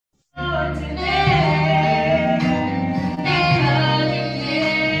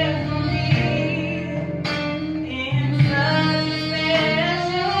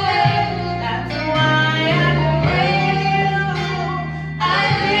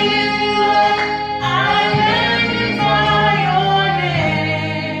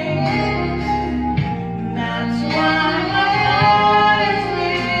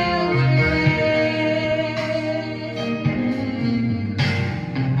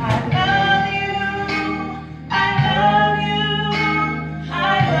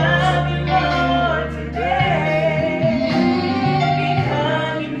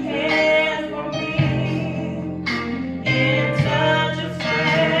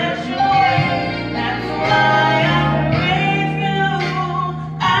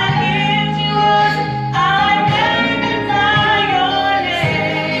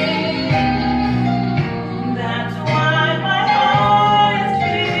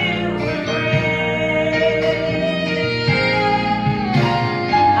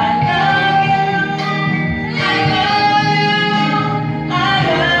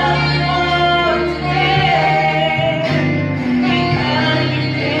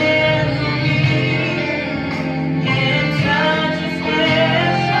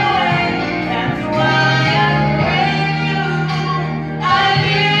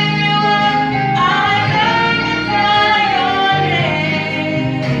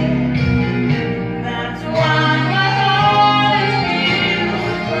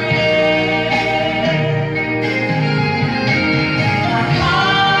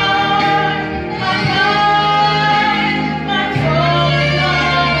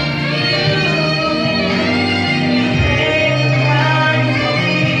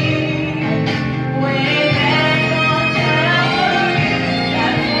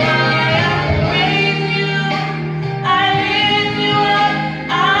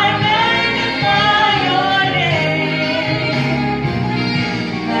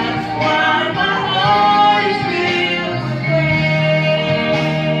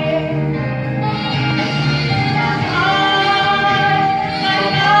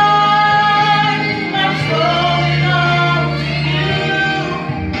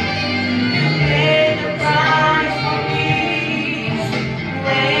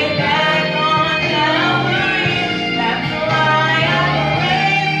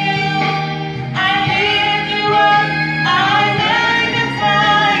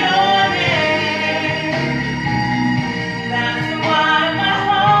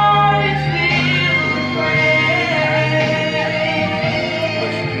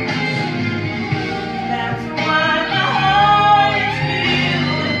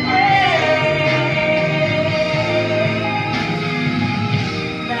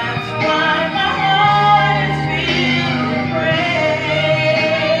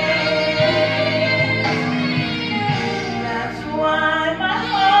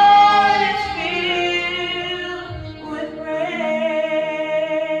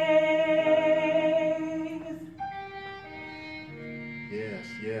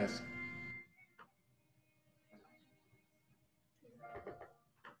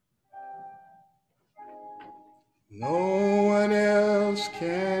No one else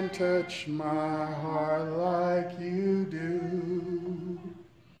can touch my heart like you do.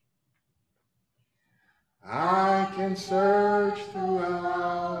 I can search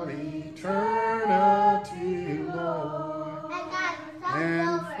throughout eternity, Lord,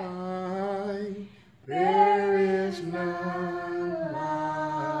 and find there is none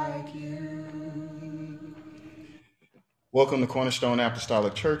like you. Welcome to Cornerstone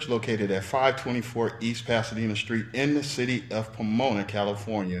Apostolic Church, located at 524 East Pasadena Street in the city of Pomona,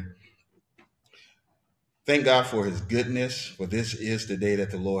 California. Thank God for his goodness, for this is the day that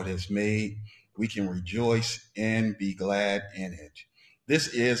the Lord has made. We can rejoice and be glad in it. This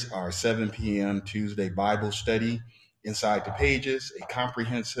is our 7 p.m. Tuesday Bible study, Inside the Pages, a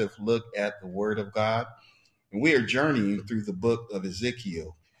comprehensive look at the Word of God. And we are journeying through the book of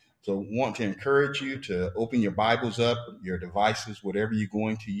Ezekiel. So I want to encourage you to open your Bibles up, your devices, whatever you're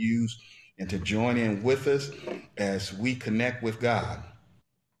going to use, and to join in with us as we connect with God.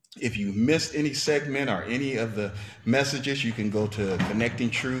 If you missed any segment or any of the messages, you can go to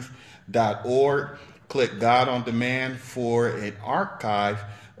connectingtruth.org, click God on Demand for an archive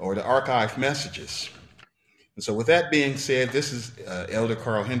or the archive messages. And so with that being said, this is Elder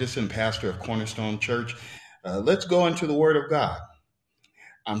Carl Henderson, pastor of Cornerstone Church. Let's go into the Word of God.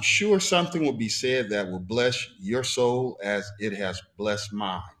 I'm sure something will be said that will bless your soul as it has blessed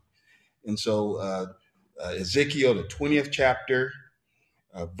mine. And so Ezekiel, the 20th chapter,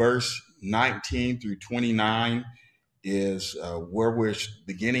 verse 19 through 29, is where we're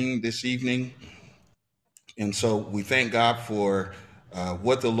beginning this evening. And so we thank God for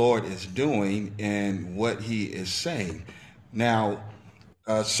what the Lord is doing and what he is saying. Now,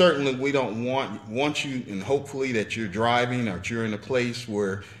 certainly we don't want you, and hopefully that you're driving or you're in a place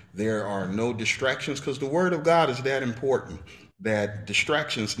where there are no distractions, because the word of God is that important that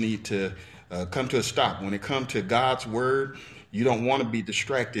distractions need to come to a stop. When it comes to God's word, you don't want to be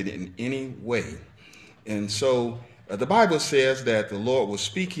distracted in any way. And so the Bible says that the Lord was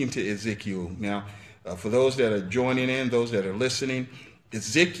speaking to Ezekiel. Now, for those that are joining in, those that are listening,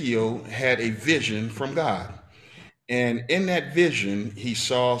 Ezekiel had a vision from God. And in that vision, he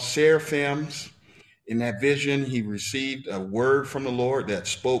saw seraphims. In that vision, he received a word from the Lord that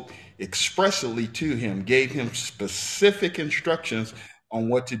spoke expressly to him, gave him specific instructions on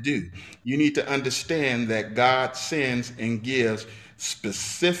what to do. You need to understand that God sends and gives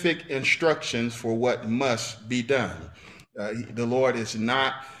specific instructions for what must be done. The Lord is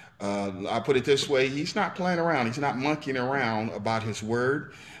not, I put it this way, he's not playing around. He's not monkeying around about his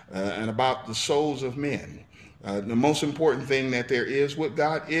word and about the souls of men. The most important thing that there is with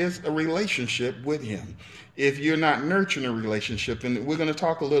God is a relationship with him. If you're not nurturing a relationship, and we're going to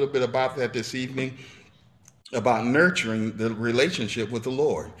talk a little bit about that this evening, about nurturing the relationship with the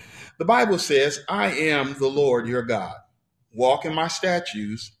Lord. The Bible says, I am the Lord your God. Walk in my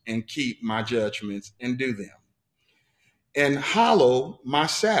statutes and keep my judgments and do them. And hallow my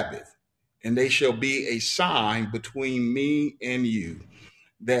Sabbath, and they shall be a sign between me and you,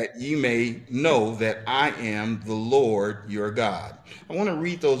 that you may know that I am the Lord your God. I want to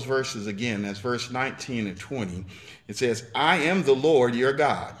read those verses again. That's verse 19 and 20. It says, I am the Lord your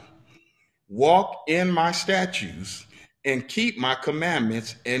God. Walk in my statutes and keep my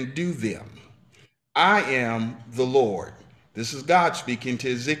commandments and do them. I am the Lord. This is God speaking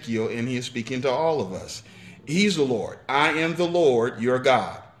to Ezekiel, and he is speaking to all of us. He's the Lord. I am the Lord your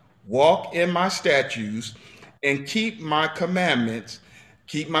God. Walk in my statutes and keep my commandments,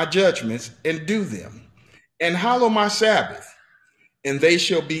 keep my judgments, and do them. And hallow my Sabbath, and they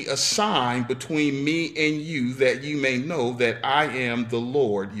shall be a sign between me and you, that you may know that I am the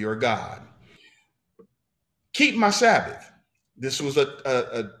Lord your God. Keep my Sabbath. This was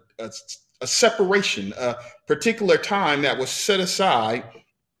a separation, a particular time that was set aside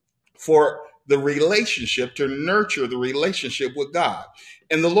for the relationship, to nurture the relationship with God.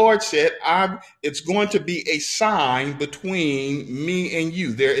 And the Lord said, it's going to be a sign between me and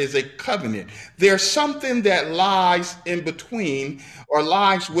you. There is a covenant. There's something that lies in between, or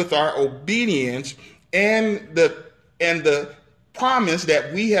lies with our obedience and the promise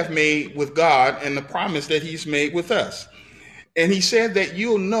that we have made with God, and the promise that he's made with us. And he said that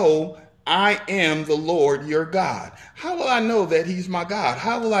you'll know I am the Lord your God. How will I know that he's my God?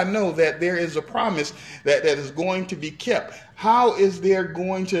 How will I know that there is a promise that is going to be kept? How is there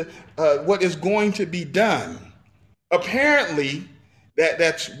going to, what is going to be done? Apparently,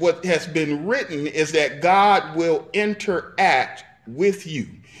 that's what has been written, is that God will interact with you.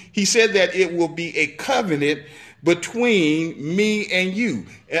 He said that it will be a covenant between me and you,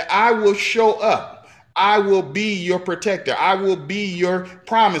 and I will show up. I will be your protector. I will be your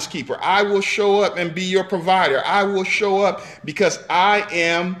promise keeper. I will show up and be your provider. I will show up because I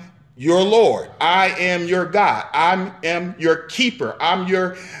am your Lord. I am your God. I am your keeper. I'm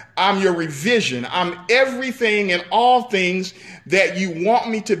your revision. I'm everything and all things that you want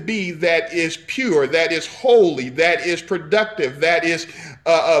me to be, that is pure, that is holy, that is productive, that is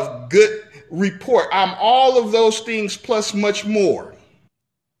of good report. I'm all of those things plus much more.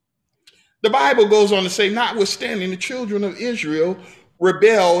 The Bible goes on to say, notwithstanding, the children of Israel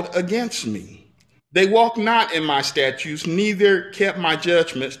rebelled against me. They walked not in my statutes, neither kept my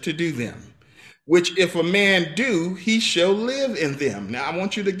judgments to do them, which if a man do, he shall live in them. Now, I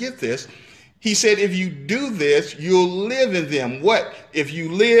want you to get this. He said, if you do this, you'll live in them. What? If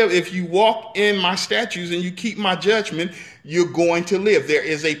you walk in my statutes and you keep my judgment, you're going to live. There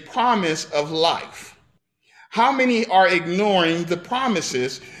is a promise of life. How many are ignoring the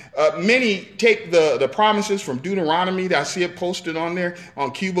promises? Many take the promises from Deuteronomy. I see it posted on there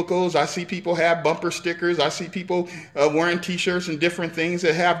on cubicles. I see people have bumper stickers. I see people wearing t-shirts and different things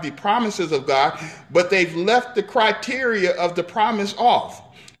that have the promises of God, but they've left the criteria of the promise off.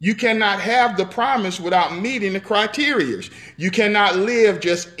 You cannot have the promise without meeting the criteria. You cannot live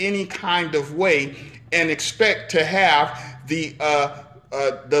just any kind of way and expect to have the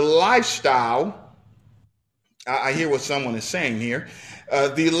lifestyle. I hear what someone is saying here.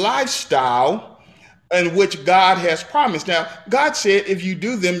 The lifestyle in which God has promised. Now, God said, if you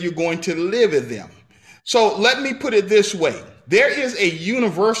do them, you're going to live in them. So let me put it this way. There is a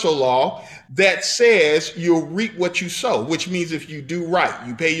universal law that says you'll reap what you sow, which means if you do right,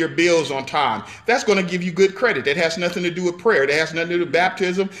 you pay your bills on time, that's going to give you good credit. That has nothing to do with prayer. That has nothing to do with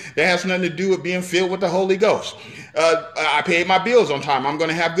baptism. That has nothing to do with being filled with the Holy Ghost. I paid my bills on time. I'm going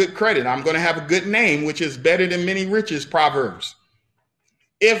to have good credit. I'm going to have a good name, which is better than many riches, Proverbs.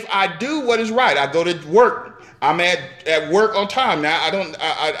 If I do what is right, I go to work. I'm at work on time. Now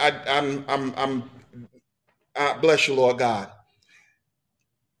bless you, Lord God.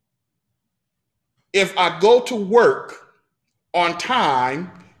 If I go to work on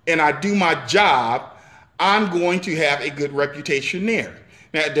time and I do my job, I'm going to have a good reputation there.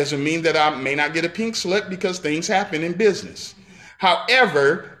 Now, it doesn't mean that I may not get a pink slip because things happen in business.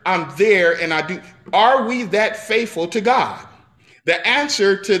 However, I'm there and I do. Are we that faithful to God? The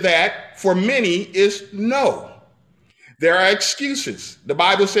answer to that for many is no. There are excuses. The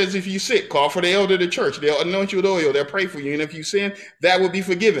Bible says if you sick, call for the elder of the church. They'll anoint you with oil. They'll pray for you. And if you sin, that will be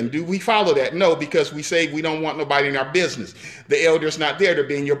forgiven. Do we follow that? No, because we say we don't want nobody in our business. The elder's not there to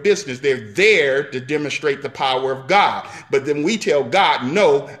be in your business. They're there to demonstrate the power of God. But then we tell God,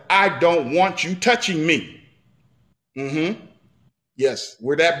 no, I don't want you touching me. Yes,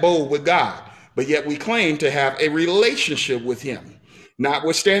 we're that bold with God. But yet we claim to have a relationship with him.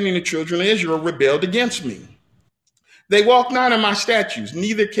 Notwithstanding, the children of Israel rebelled against me. They walked not in my statutes,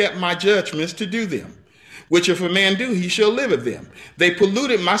 neither kept my judgments to do them, which if a man do, he shall live of them. They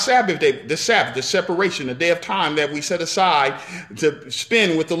polluted my Sabbath day, the Sabbath, the separation, the day of time that we set aside to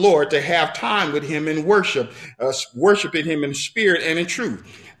spend with the Lord, to have time with him in worship, worshiping him in spirit and in truth.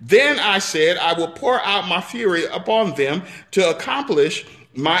 Then I said, I will pour out my fury upon them to accomplish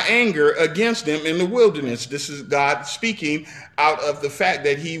my anger against them in the wilderness. This is God speaking out of the fact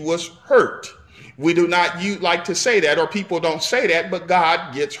that he was hurt. We do not like to say that, or people don't say that, but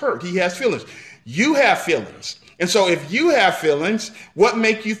God gets hurt. He has feelings. You have feelings. And so if you have feelings, what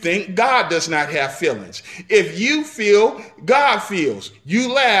make you think God does not have feelings? If you feel, God feels.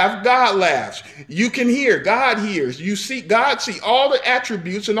 You laugh, God laughs. You can hear, God hears. You see, God see all the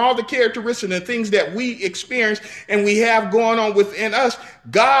attributes and all the characteristics and things that we experience and we have going on within us.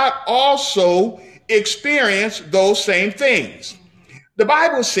 God also experienced those same things. The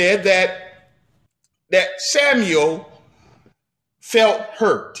Bible said that Samuel felt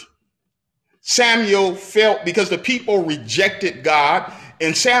hurt. Samuel felt because the people rejected God,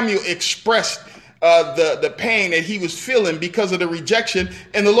 and Samuel expressed the pain that he was feeling because of the rejection.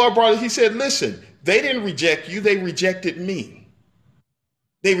 And the Lord brought it. He said, listen, they didn't reject you. They rejected me.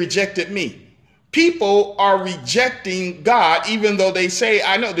 They rejected me. People are rejecting God, even though they say,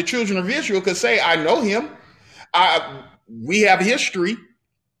 I know. The children of Israel could say, I know him. We have history.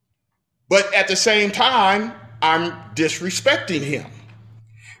 But at the same time, I'm disrespecting him.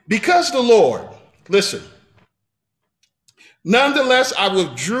 Because the Lord, listen, nonetheless, I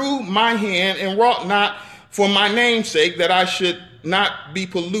withdrew my hand and wrought not for my name's sake, that I should not be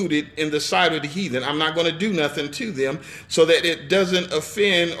polluted in the sight of the heathen. I'm not going to do nothing to them so that it doesn't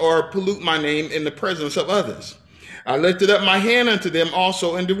offend or pollute my name in the presence of others. I lifted up my hand unto them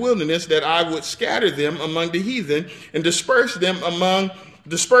also in the wilderness, that I would scatter them among the heathen and disperse them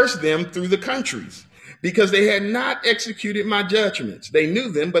through the countries, because they had not executed my judgments. They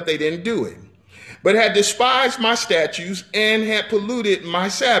knew them, but they didn't do it, but had despised my statutes and had polluted my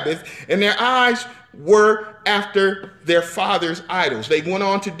Sabbath, and their eyes were after their father's idols. They went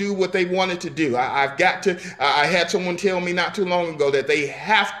on to do what they wanted to do. I had someone tell me not too long ago that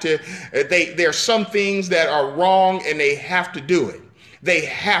there's some things that are wrong and they have to do it. They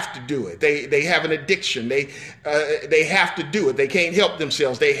have to do it. They have an addiction. They have to do it. They can't help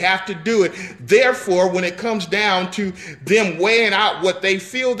themselves. They have to do it. Therefore, when it comes down to them weighing out what they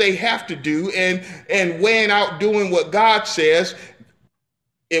feel they have to do and weighing out doing what God says,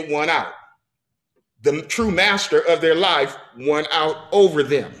 it won out. The true master of their life won out over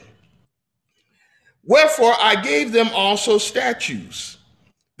them. Wherefore I gave them also statutes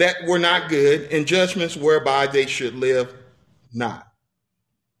that were not good, and judgments whereby they should live not.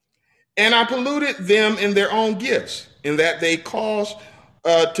 And I polluted them in their own gifts, in that they caused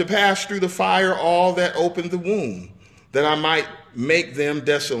to pass through the fire all that opened the womb, that I might make them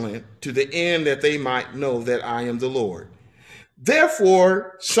desolate, to the end that they might know that I am the Lord.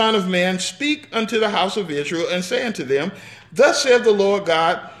 Therefore, Son of man, speak unto the house of Israel, and say unto them, Thus saith the Lord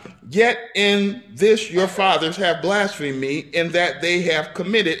God, yet in this your fathers have blasphemed me, in that they have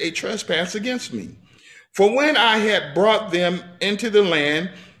committed a trespass against me. For when I had brought them into the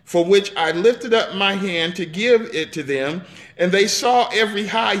land, for which I lifted up my hand to give it to them, and they saw every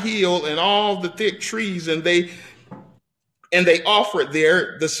high hill and all the thick trees, and they offered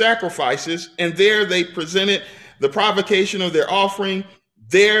there the sacrifices, and there they presented the provocation of their offering,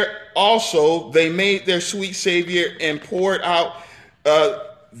 there also they made their sweet Savior and poured out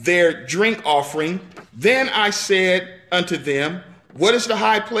their drink offering. Then I said unto them, what is the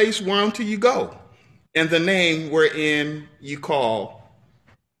high place whereunto you go? And the name wherein you call.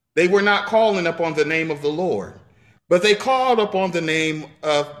 They were not calling upon the name of the Lord, but they called upon the name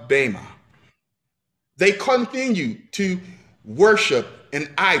of Bema. They continue to worship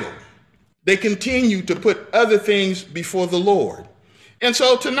an idol. They continue to put other things before the Lord. And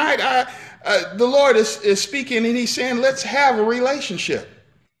so tonight, the Lord is speaking, and he's saying, let's have a relationship.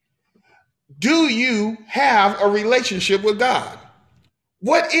 Do you have a relationship with God?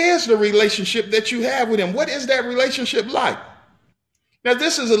 What is the relationship that you have with him? What is that relationship like? Now,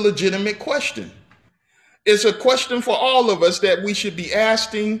 this is a legitimate question. It's a question for all of us that we should be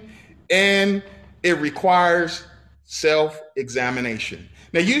asking, and it requires self-examination.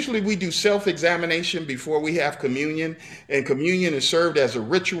 Now, usually we do self-examination before we have communion, and communion is served as a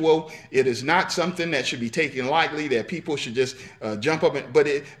ritual. It is not something that should be taken lightly, that people should just jump up.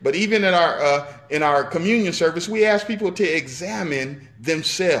 But even in our communion service, we ask people to examine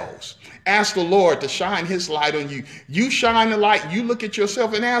themselves. Ask the Lord to shine his light on you. You shine the light, you look at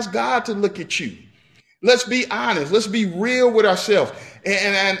yourself, and ask God to look at you. Let's be honest. Let's be real with ourselves.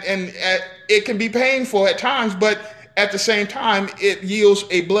 And it can be painful at times, but at the same time, it yields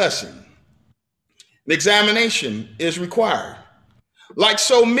a blessing. The examination is required. Like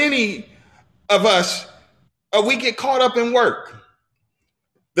so many of us, we get caught up in work,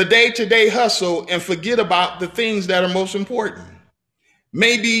 the day-to-day hustle, and forget about the things that are most important.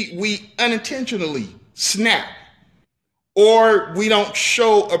 Maybe we unintentionally snap, or we don't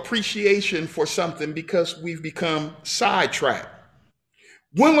show appreciation for something because we've become sidetracked.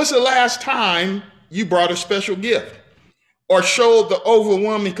 When was the last time you brought a special gift or showed the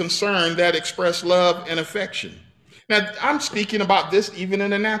overwhelming concern that expressed love and affection? Now, I'm speaking about this even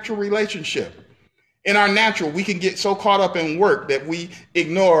in a natural relationship. In our natural, we can get so caught up in work that we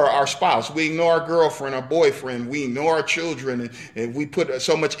ignore our spouse, we ignore our girlfriend, our boyfriend, we ignore our children, and we put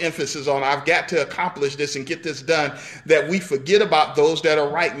so much emphasis on, I've got to accomplish this and get this done, that we forget about those that are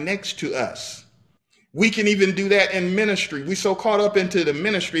right next to us. We can even do that in ministry. We so caught up into the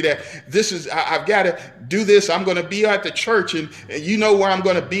ministry that I've got to do this. I'm going to be at the church, and you know where I'm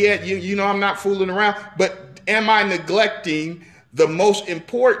going to be at. You know I'm not fooling around. But am I neglecting the most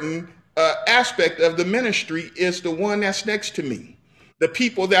important aspect of the ministry? Is the one that's next to me, the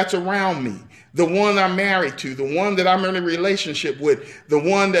people that's around me, the one I'm married to, the one that I'm in a relationship with,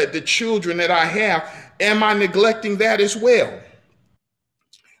 the children that I have. Am I neglecting that as well?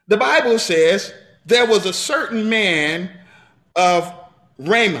 The Bible says there was a certain man of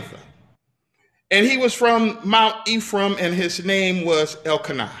Ramatha, and he was from Mount Ephraim, and his name was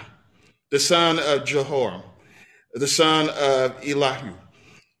Elkanah, the son of Jehoram, the son of Elihu,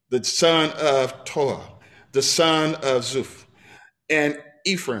 the son of Toah, the son of Zuph, and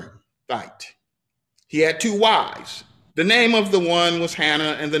Ephraimite. He had two wives. The name of the one was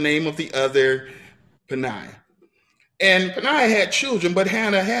Hannah, and the name of the other Peninnah. And Peninnah had children, but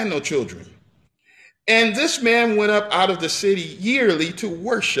Hannah had no children. And this man went up out of the city yearly to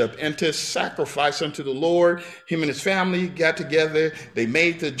worship and to sacrifice unto the Lord. Him and his family got together. They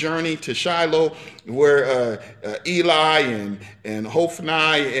made the journey to Shiloh, where Eli and Hophni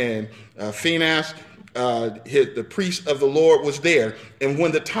and Phinehas, the priest of the Lord, was there. And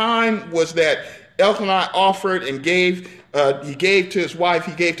when the time was that Elkanah offered and he gave to his wife,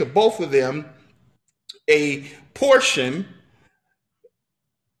 he gave to both of them a portion.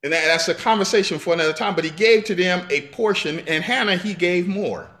 And that's a conversation for another time, but he gave to them a portion, and Hannah, he gave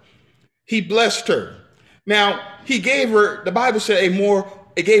more. He blessed her. Now, he gave her, the Bible said,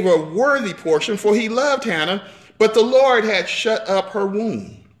 it gave her a worthy portion, for he loved Hannah, but the Lord had shut up her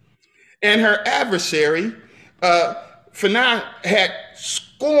womb. And her adversary, Phinehas, had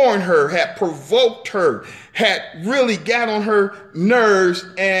scorned her, had provoked her, had really got on her nerves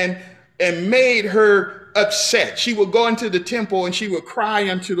and made her upset. She would go into the temple and she would cry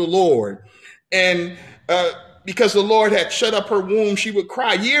unto the Lord. And because the Lord had shut up her womb, she would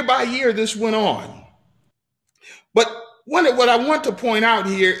cry. Year by year, this went on. But what I want to point out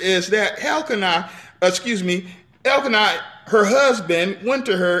here is that Elkanah, her husband, went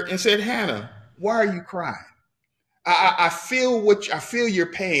to her and said, Hannah, why are you crying? I feel your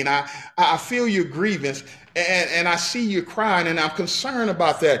pain. I feel your grievance, and I see you crying, and I'm concerned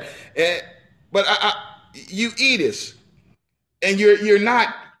about that. But you eat this, and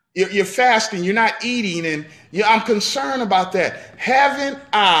you're fasting, you're not eating, and I'm concerned about that. Haven't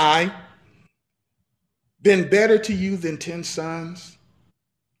I been better to you than 10 sons?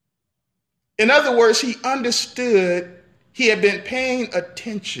 In other words, he understood, he had been paying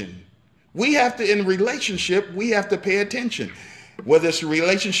attention. We have to, in relationship, we have to pay attention. Whether it's a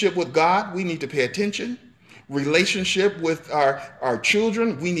relationship with God, we need to pay attention. Relationship with our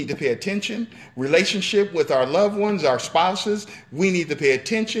children, we need to pay attention. Relationship with our loved ones, our spouses, we need to pay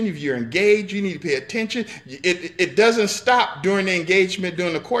attention. If you're engaged, you need to pay attention. It doesn't stop during the engagement,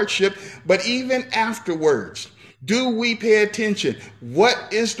 during the courtship, but even afterwards. Do we pay attention?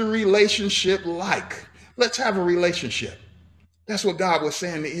 What is the relationship like? Let's have a relationship. That's what God was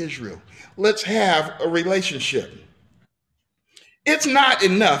saying to Israel. Let's have a relationship. It's not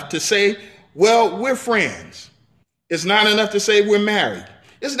enough to say, well, we're friends. It's not enough to say we're married.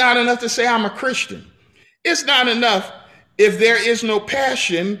 It's not enough to say I'm a Christian. It's not enough if there is no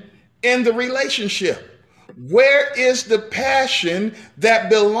passion in the relationship. Where is the passion that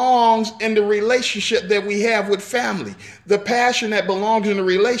belongs in the relationship that we have with family? The passion that belongs in the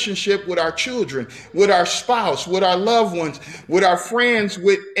relationship with our children, with our spouse, with our loved ones, with our friends,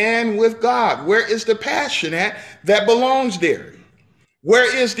 and with God. Where is the passion at that belongs there?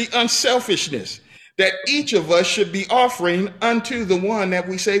 Where is the unselfishness that each of us should be offering unto the one that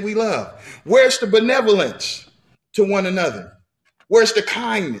we say we love? Where's the benevolence to one another? Where's the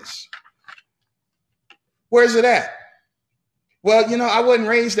kindness? Where's it at? Well, I wasn't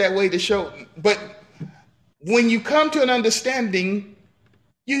raised that way to show, but when you come to an understanding,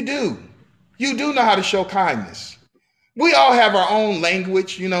 you do know how to show kindness. We all have our own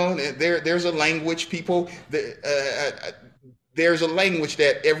language, there's a language there's a language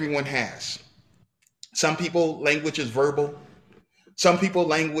that everyone has. Some people language is verbal. Some people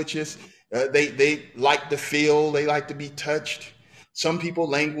languages, they like to feel, they like to be touched. Some people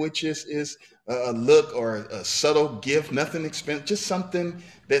language is a look or a subtle gift, nothing expensive, just something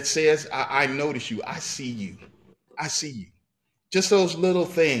that says, I notice you, I see you, I see you. Just those little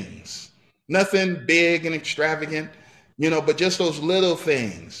things, nothing big and extravagant, but just those little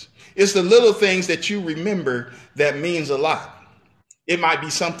things. It's the little things that you remember that means a lot. It might be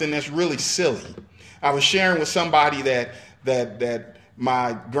something that's really silly. I was sharing with somebody that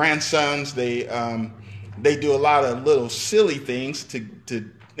my grandsons, they do a lot of little silly things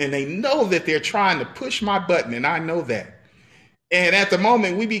and they know that they're trying to push my button, and I know that. And at the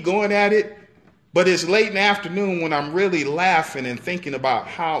moment we be going at it, but it's late in the afternoon when I'm really laughing and thinking about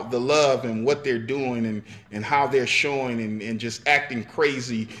how the love and what they're doing and how they're showing and just acting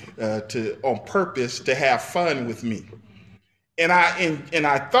crazy on purpose to have fun with me. And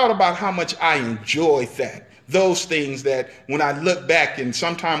I thought about how much I enjoy that. Those things that when I look back, and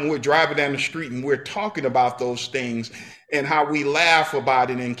sometimes we're driving down the street and we're talking about those things and how we laugh about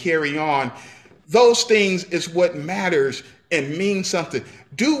it and carry on. Those things is what matters and means something.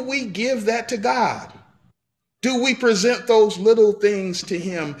 Do we give that to God? Do we present those little things to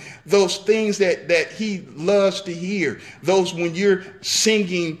him? Those things that he loves to hear. Those when you're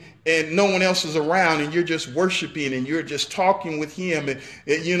singing and no one else is around and you're just worshiping and you're just talking with him. And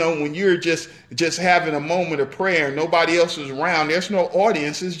when you're just having a moment of prayer and nobody else is around, there's no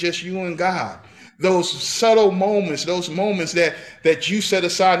audience. It's just you and God. Those subtle moments, those moments that you set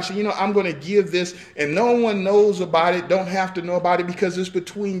aside and say, I'm going to give this and no one knows about it, don't have to know about it because it's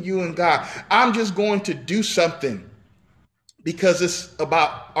between you and God. I'm just going to do something because it's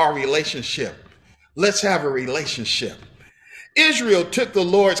about our relationship. Let's have a relationship. Israel took the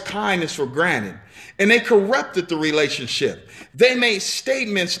Lord's kindness for granted and they corrupted the relationship. They made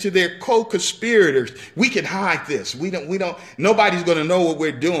statements to their co-conspirators. We can hide this. Nobody's going to know what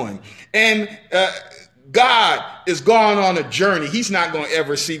we're doing. And God is going on a journey. He's not going to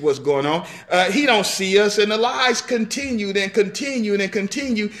ever see what's going on. He don't see us. And the lies continued and continued and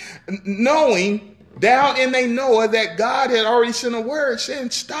continued, knowing down in they Noah that God had already sent a word saying,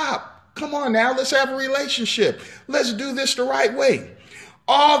 stop. Come on now, let's have a relationship. Let's do this the right way.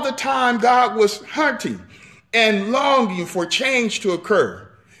 All the time God was hunting and longing for change to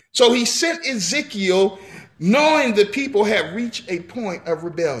occur. So he sent Ezekiel knowing the people had reached a point of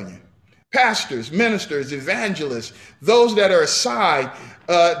rebellion. Pastors, ministers, evangelists, those that are aside,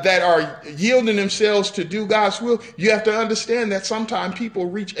 that are yielding themselves to do God's will, you have to understand that sometimes people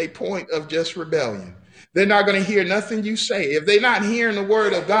reach a point of just rebellion. They're not going to hear nothing you say. If they're not hearing the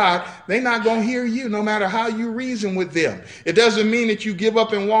word of God, they're not going to hear you no matter how you reason with them. It doesn't mean that you give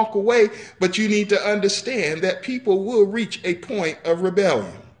up and walk away, but you need to understand that people will reach a point of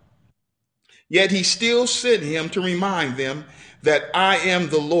rebellion. Yet he still sent him to remind them that I am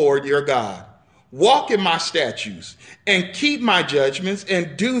the Lord your God. Walk in my statutes and keep my judgments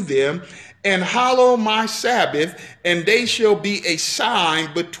and do them, and hallow my Sabbath, and they shall be a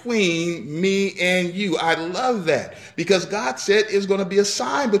sign between me and you. I love that because God said it's going to be a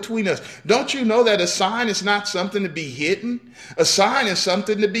sign between us. Don't you know that a sign is not something to be hidden? A sign is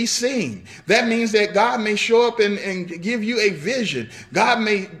something to be seen. That means that God may show up and give you a vision. God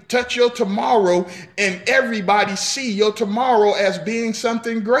may touch your tomorrow and everybody see your tomorrow as being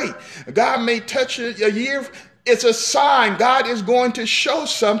something great. God may touch a year. It's a sign. God is going to show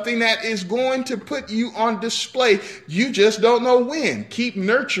something that is going to put you on display. You just don't know when. Keep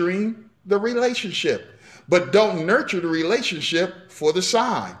nurturing the relationship, but don't nurture the relationship for the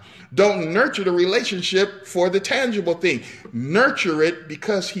sign. Don't nurture the relationship for the tangible thing. Nurture it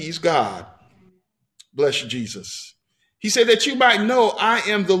because he's God. Bless you, Jesus. He said that you might know I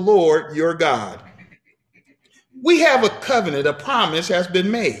am the Lord your God. We have a covenant, a promise has been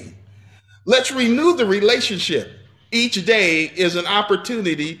made. Let's renew the relationship. Each day is an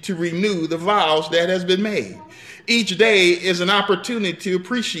opportunity to renew the vows that has been made. Each day is an opportunity to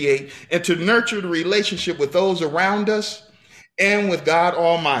appreciate and to nurture the relationship with those around us and with God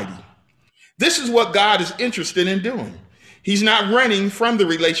Almighty. This is what God is interested in doing. He's not running from the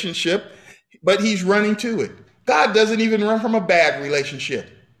relationship, but he's running to it. God doesn't even run from a bad relationship.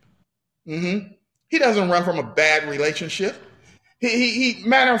 He doesn't run from a bad relationship. He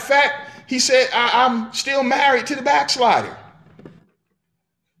matter of fact, he said, I'm still married to the backslider.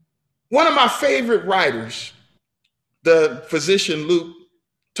 One of my favorite writers, the physician Luke,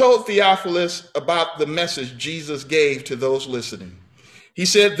 told Theophilus about the message Jesus gave to those listening. He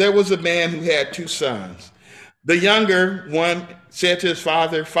said there was a man who had two sons. The younger one said to his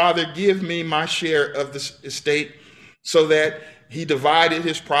father, Father, give me my share of this estate, so that he divided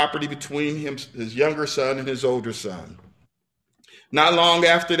his property between his younger son and his older son. Not long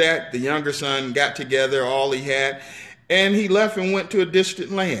after that, the younger son got together all he had, and he left and went to a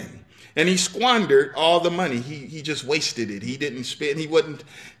distant land. And he squandered all the money. He just wasted it. He didn't spend.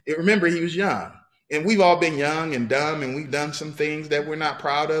 Remember, he was young. And we've all been young and dumb, and we've done some things that we're not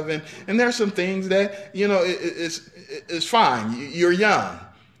proud of. And there's some things that, it's fine. You're young.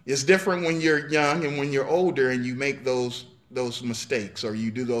 It's different when you're young and when you're older and you make those mistakes, or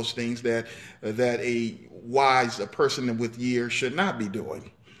you do those things that a person with years should not be doing.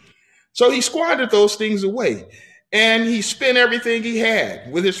 So he squandered those things away, and he spent everything he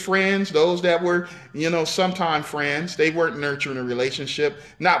had with his friends, those that were, sometime friends. They weren't nurturing a relationship,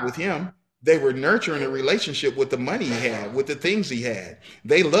 not with him. They were nurturing a relationship with the money he had, with the things he had.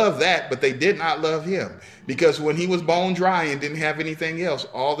 They loved that, but they did not love him, because when he was bone dry and didn't have anything else,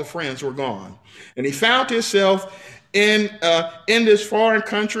 all the friends were gone. And he found himself in this foreign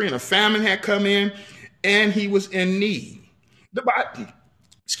country, and a famine had come in, and he was in need.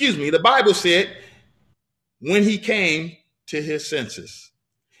 The Bible said when he came to his senses.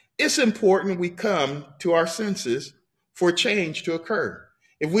 It's important we come to our senses for change to occur.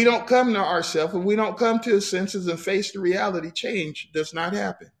 If we don't come to ourselves, if we don't come to his senses and face the reality, change does not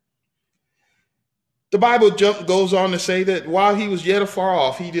happen. The Bible goes on to say that while he was yet afar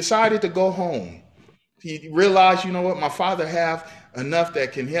off, he decided to go home. He realized, my father have enough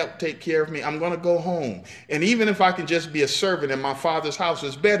that can help take care of me. I'm going to go home. And even if I can just be a servant in my father's house,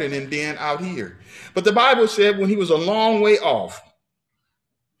 it's better than being out here. But the Bible said when he was a long way off,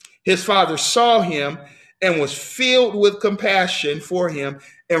 his father saw him and was filled with compassion for him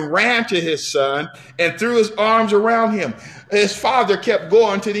and ran to his son and threw his arms around him. His father kept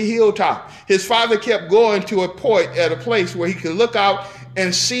going to the hilltop. His father kept going to a place where he could look out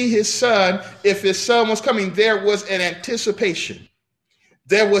and see his son. If his son was coming, there was an anticipation.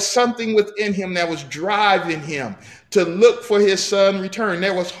 There was something within him that was driving him to look for his son return.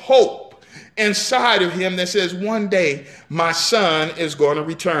 There was hope inside of him that says, one day my son is going to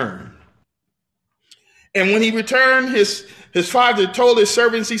return. And when he returned, his father told his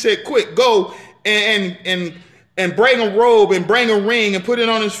servants, he said, quick, go and bring a robe and bring a ring and put it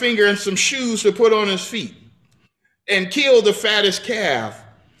on his finger and some shoes to put on his feet, and kill the fattest calf.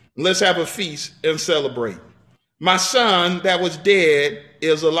 Let's have a feast and celebrate. My son that was dead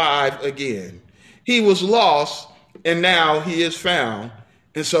is alive again. He was lost and now he is found.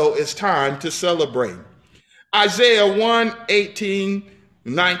 And so it's time to celebrate. Isaiah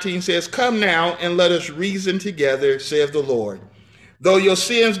 1:18-19 says, come now and let us reason together, saith the Lord. Though your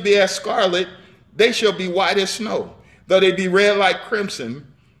sins be as scarlet, they shall be white as snow. Though they be red like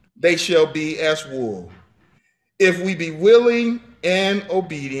crimson, they shall be as wool. If we be willing and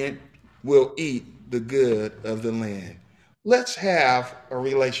obedient, we'll eat the good of the land. Let's have a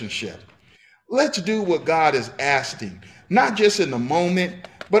relationship. Let's do what God is asking, not just in the moment,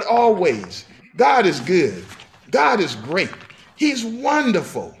 but always. God is good. God is great. He's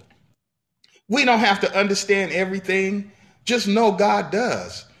wonderful. We don't have to understand everything. Just know God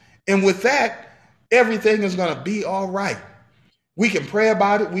does. And with that, everything is going to be all right. We can pray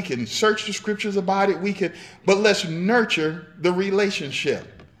about it. We can search the scriptures about it. But let's nurture the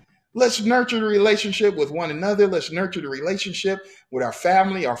relationship. Let's nurture the relationship with one another. Let's nurture the relationship with our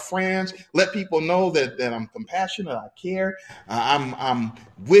family, our friends. Let people know that I'm compassionate. I care. I'm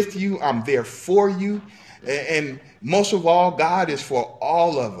with you. I'm there for you. And most of all, God is for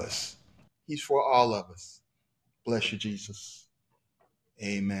all of us. He's for all of us. Bless you, Jesus.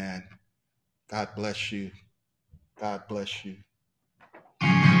 Amen. God bless you. God bless you.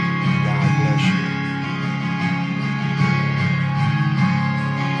 God bless you.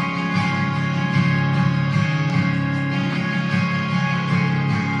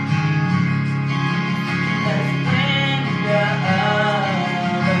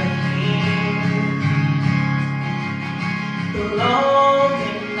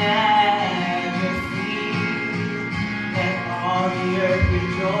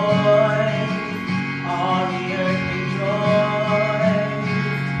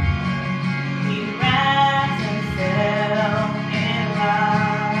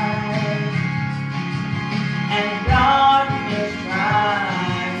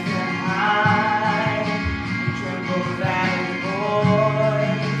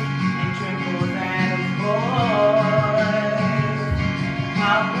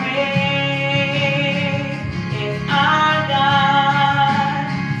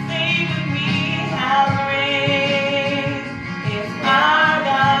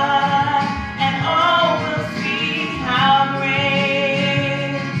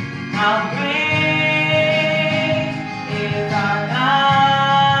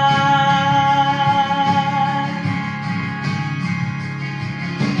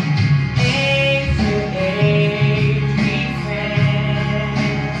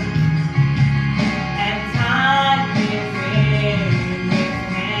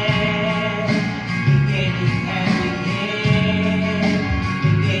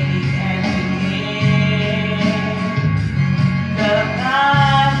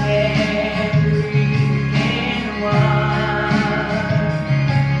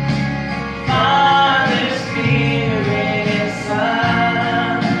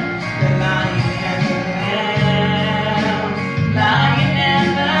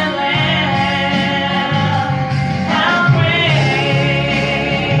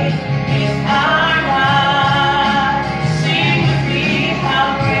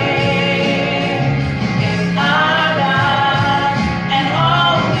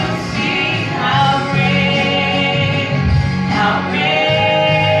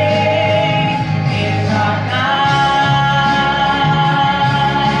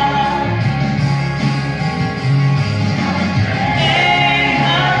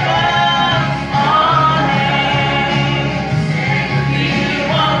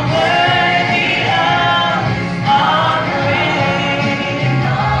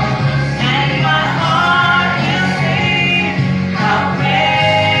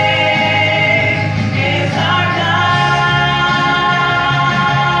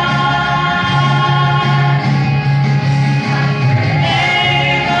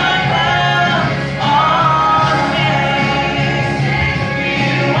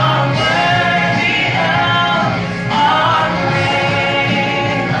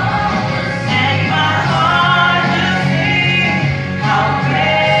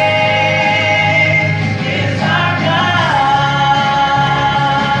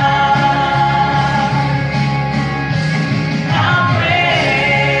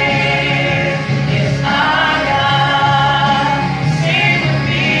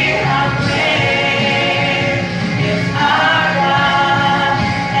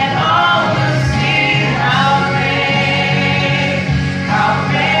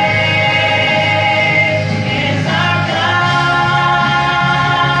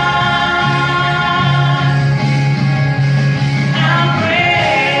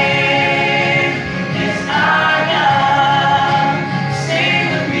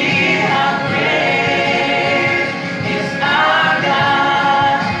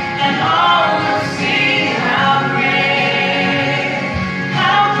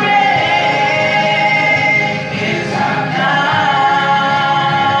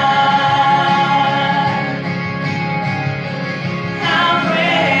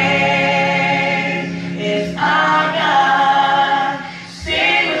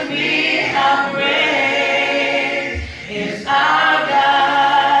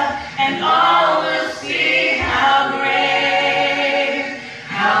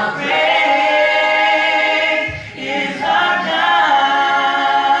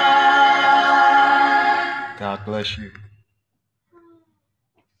 bless you.